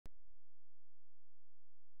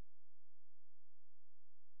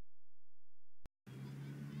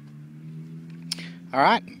All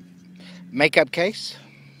right, makeup case.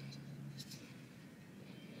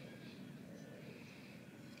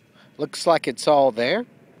 Looks like it's all there.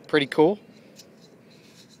 Pretty cool.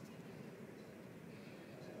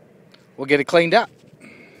 We'll get it cleaned up.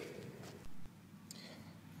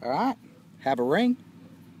 All right, have a ring.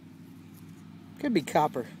 Could be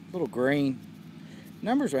copper, a little green.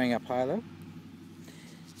 Numbers rang up high though.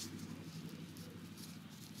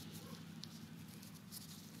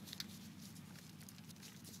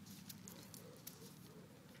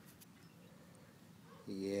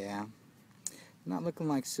 Yeah, not looking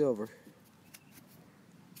like silver.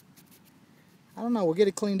 I don't know, we'll get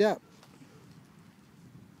it cleaned up.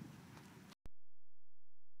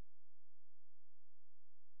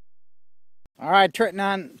 All right, Trenton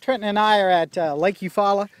and I are at Lake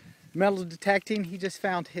Eufaula metal detecting. He just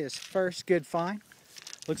found his first good find.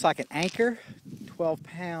 Looks like an anchor,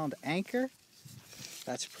 12-pound anchor.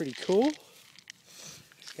 That's pretty cool.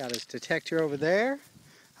 He's got his detector over there.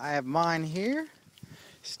 I have mine here.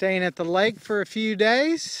 Staying at the lake for a few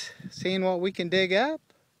days, seeing what we can dig up.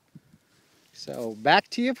 So back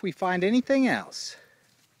to you if we find anything else.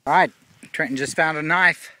 All right, Trenton just found a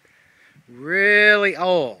knife. Really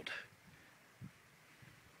old.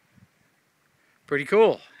 Pretty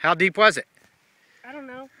cool. How deep was it? I don't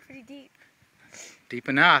know, pretty deep. Deep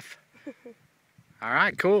enough. All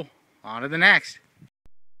right, cool. On to the next.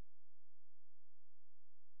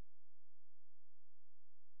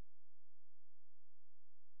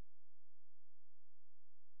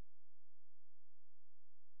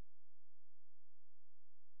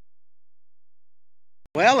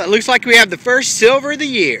 Well, it looks like we have the first silver of the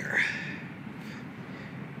year.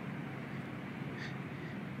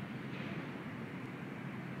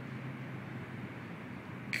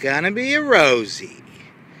 Gonna be a Rosie.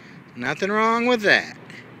 Nothing wrong with that.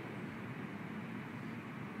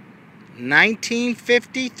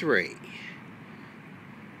 1953.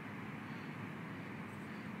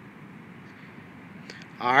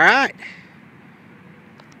 All right.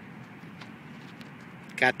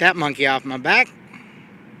 Got that monkey off my back.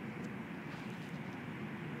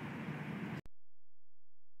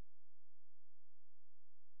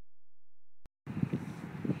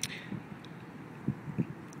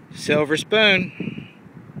 Silver spoon.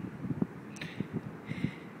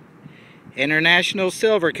 International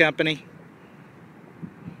Silver Company.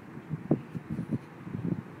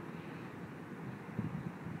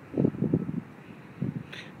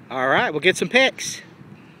 All right, we'll get some pics.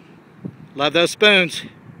 Love those spoons.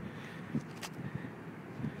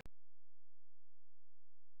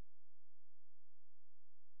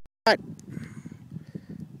 All right.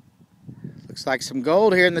 Looks like some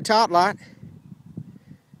gold here in the top lot.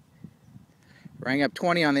 Rang up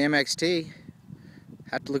 20 on the MXT.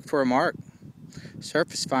 Have to look for a mark.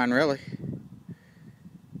 Surface fine, really.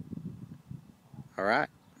 All right.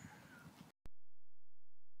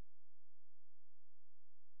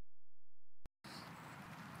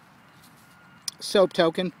 Soap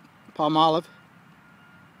token, Palmolive.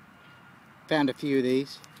 Found a few of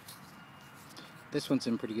these. This one's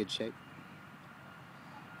in pretty good shape.